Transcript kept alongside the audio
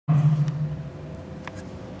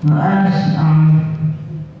Well, as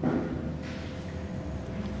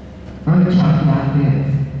Chuck out there,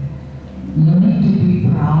 you need to be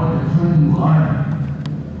proud of who you are.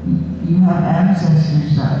 You have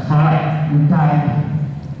ancestors that fought and died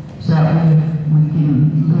so that we can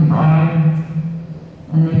live on.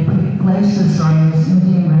 And they placed us on these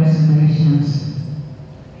Indian reservations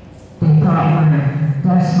they thought were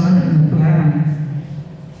desolate and barren.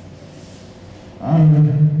 And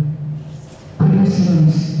put us in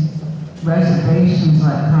these reservations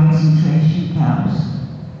like concentration camps.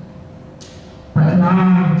 But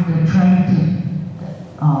now they're trying to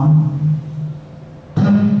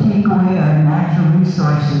take away our natural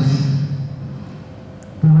resources.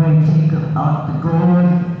 They're going to take out the gold.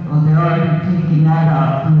 Well, they're already taking that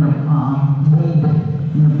out from the lead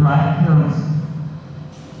in the Black Hills.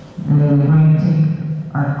 And they're going to take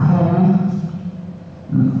our coal.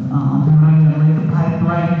 They're going to lay the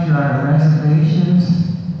pipeline to our reservations.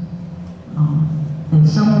 And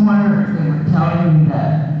somewhere they were telling me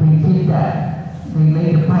that they did that. They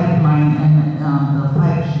laid a pipeline and the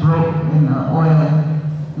pipes broke and the oil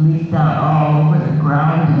leaked out all over the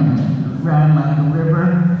ground and it ran like a river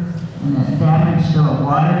and it damaged the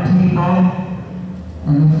water table.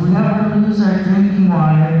 And if we ever lose our drinking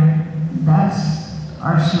water, that's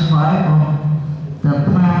our survival. The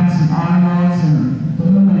plants and animals and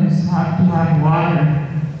humans have to have water.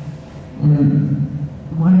 And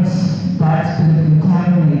once that's been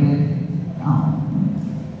contaminated,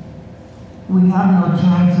 we have no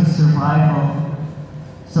chance of survival.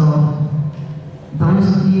 So those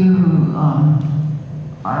of you who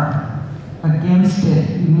are against it,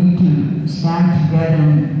 you need to stand together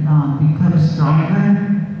and become stronger,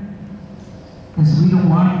 because we don't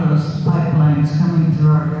want those pipelines coming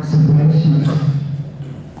through our reservations.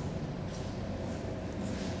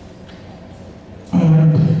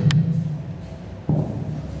 And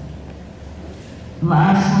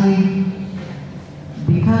lastly,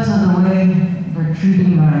 because of the way they're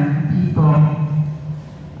treating our people,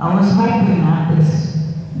 I was hoping that this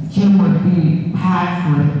gym would be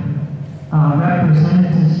packed with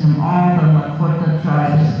representatives from all the Lakota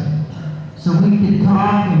tribes, so we could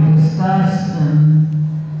talk and discuss and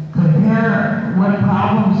compare what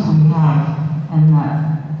problems we have, and that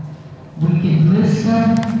we could list them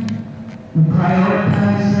and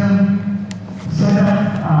prioritize them, set up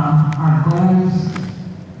our goals,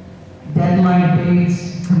 deadline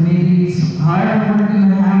dates, committees, however we're going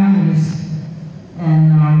to have these, and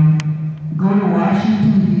go to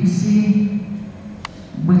Washington, D.C.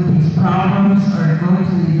 with these problems, or go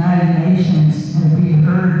to the United Nations and be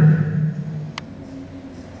heard.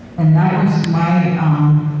 And that was my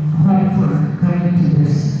hope for coming to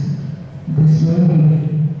this meeting.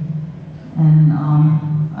 And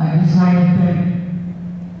I just want to thank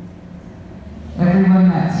everyone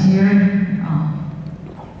that's here.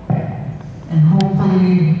 And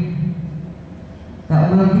hopefully that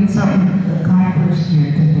we'll get something accomplished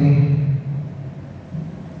here today.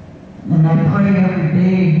 And I pray every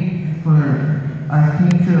day for our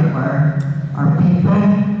future of our people.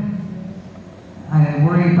 I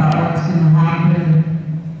worry about what's going to happen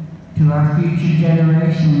to our future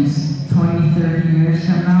generations 20, 30 years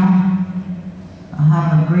from now. I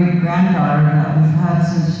have a great granddaughter that we've had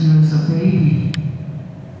since she was a baby.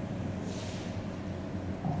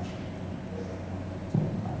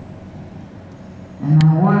 And I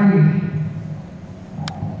worry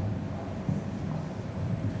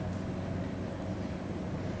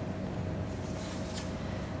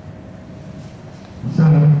so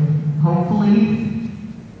hopefully